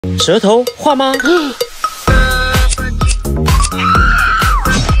舌头画吗？一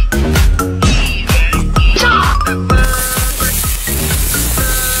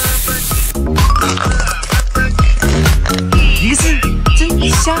个字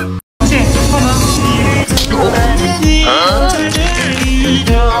真香。姐，画吗？耶，这是嘛呀？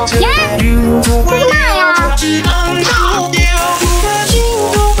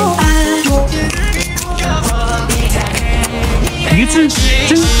一个字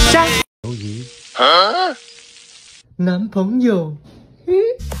真香。鱿鱼。男朋友。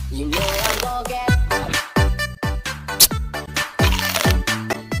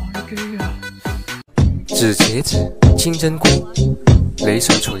指茄子、金针菇、雷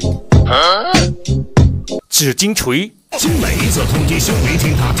神锤、纸巾锤。经每则通缉修为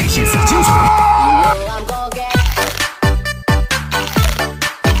天大地心死精髓。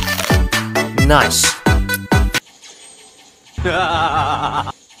Nice。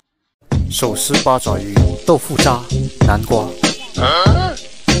手撕八爪鱼、豆腐渣、南瓜。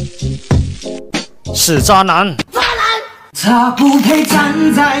是渣男。他不配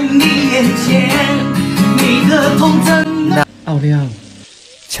站在你眼前，你的童真。奥利奥。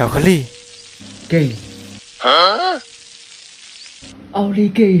巧克力。gay。奥利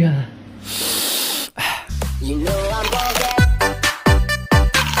gay 呀。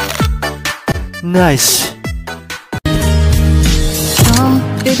Nice。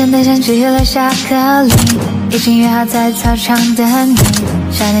雨天的像积了下颗粒，已经约好在操场等你。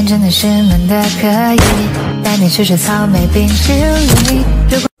夏天真的是闷的可以，带你吃吃草莓冰淇淋。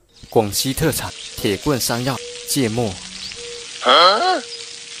广西特产铁棍山药、芥末。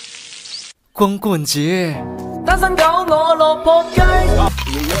光棍节。單身狗我落仆街。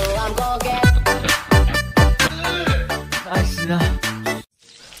nice 啊。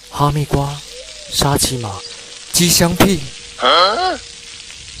哈密瓜、沙琪玛、吉祥屁。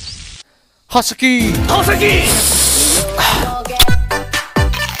哈士奇。好神奇！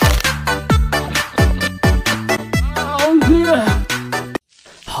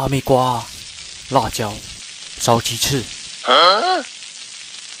哈密瓜、辣椒、烧鸡翅。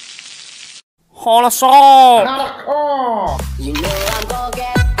好了烧。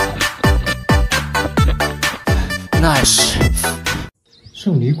Nice。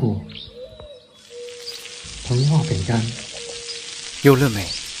凤梨果。膨化饼干。优乐美。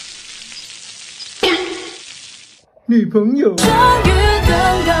女朋友。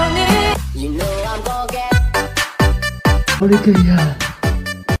奥利 gay 呀。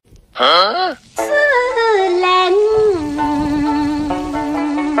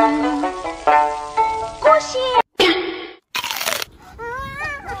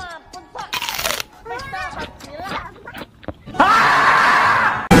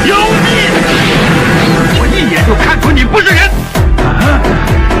有你！我一眼就看出你不是人！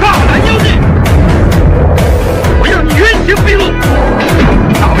大胆妖孽！我要你原形毕露！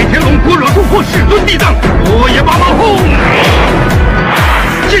大威天龙不惹怒破世尊地藏，我也把马轰！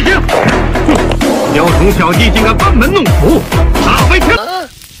谢谢！雕虫小技竟敢班门弄斧！大威天！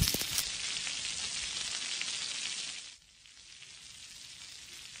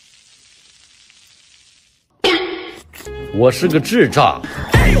我是个智障。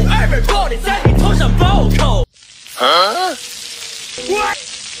还有2本暴力在你头上暴扣。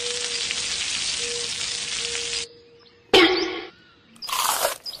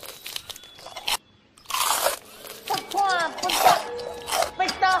不错不错，味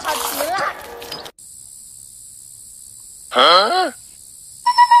道好极了。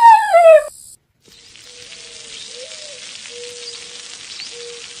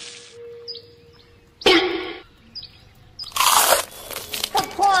不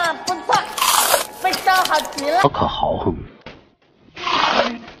错，味道好极了。我可好喝。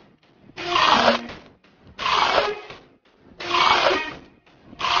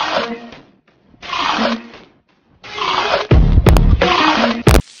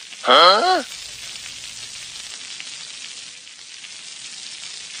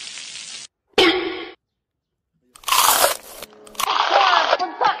不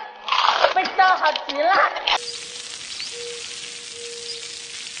错，味道好极了。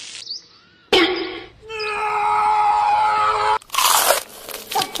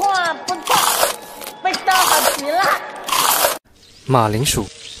不错，味道好极了。马铃薯、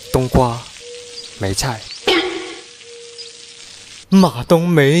冬瓜、梅菜。马冬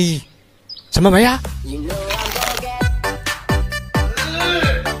梅。什么梅啊？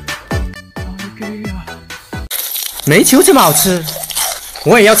煤球这么好吃，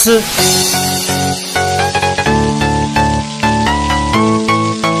我也要吃。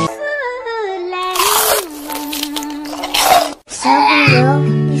小朋友，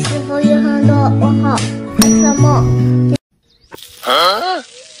你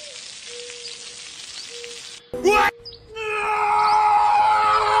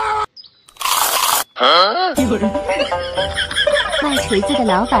卖锤子的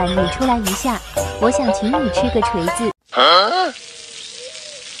老板，你出来一下，我想请你吃个锤子。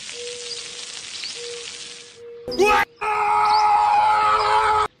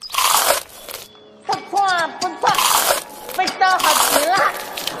不错不错，味道好极了。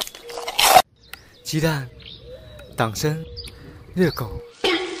鸡蛋、党参、热狗、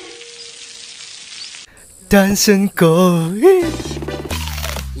单身狗。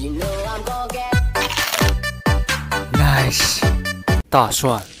Nice， 大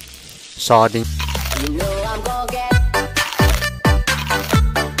蒜、沙丁。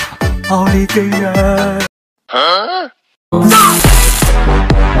奥利给呀！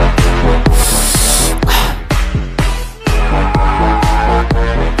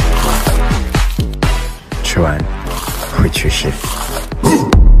吃完会去世。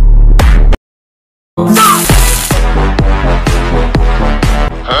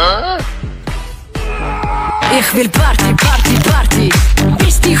Ich will Party, Party, Party,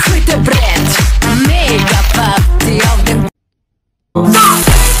 bis die Hütte brennt. Mega Party auf dem...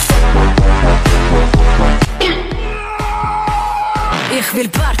 Ich will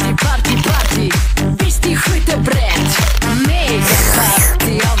Party, Party, Party, bis die Hütte brennt. Mega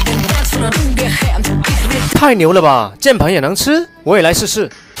Party auf dem Tanzfloor ungehemmt. Ich will... 太牛了吧！键盘也能吃，我也来试试。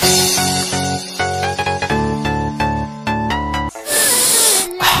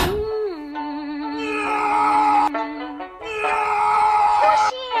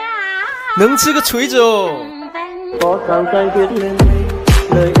能吃个锤子哦！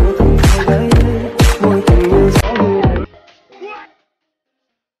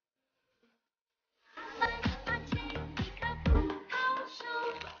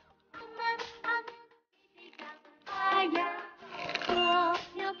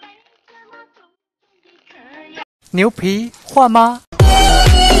牛皮换吗？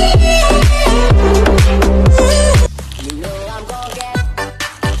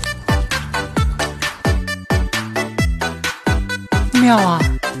妙啊！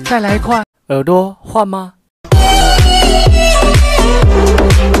再来一块。耳朵换吗？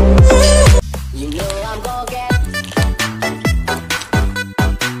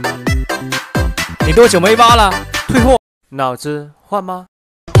你多久没挖了？退货。脑子换吗？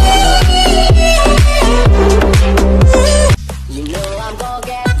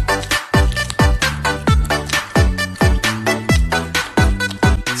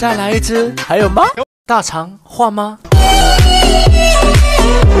再来一只，还有吗？大肠换吗？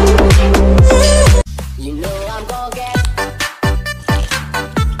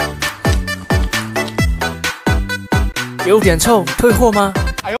有点臭，退货吗？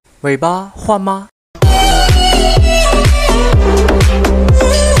尾巴换吗？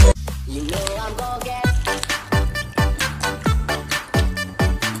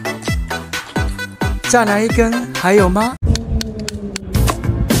再来一根，还有吗？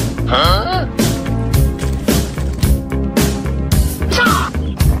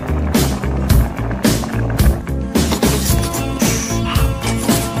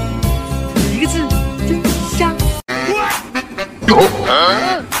一个字，真香。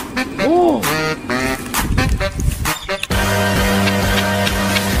哦。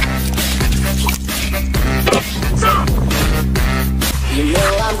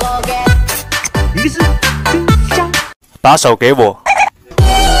一个字，真香。把手给我。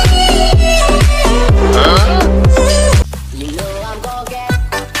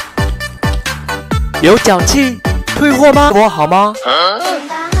有脚气，退货吗？我好吗？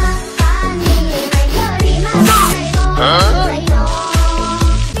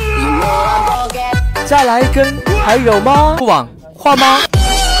再来一根，还有吗？不往换吗？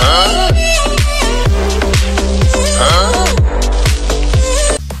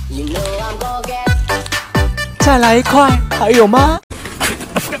再来一块，还有吗？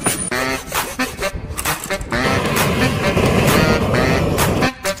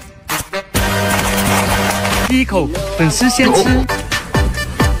第一口，粉丝先吃。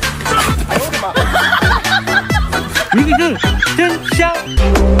一个字，真香。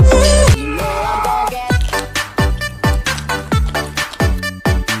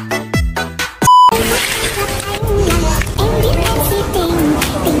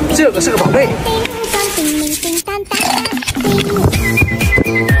这个是个宝贝。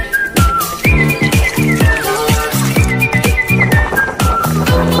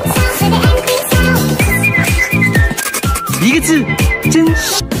一个字，真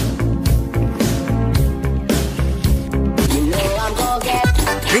香。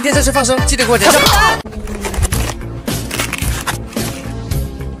明天正式放生，记得给我点赞。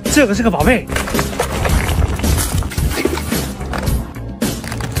这个是个宝贝。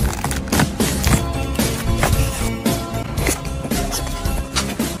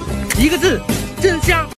一个字，真香。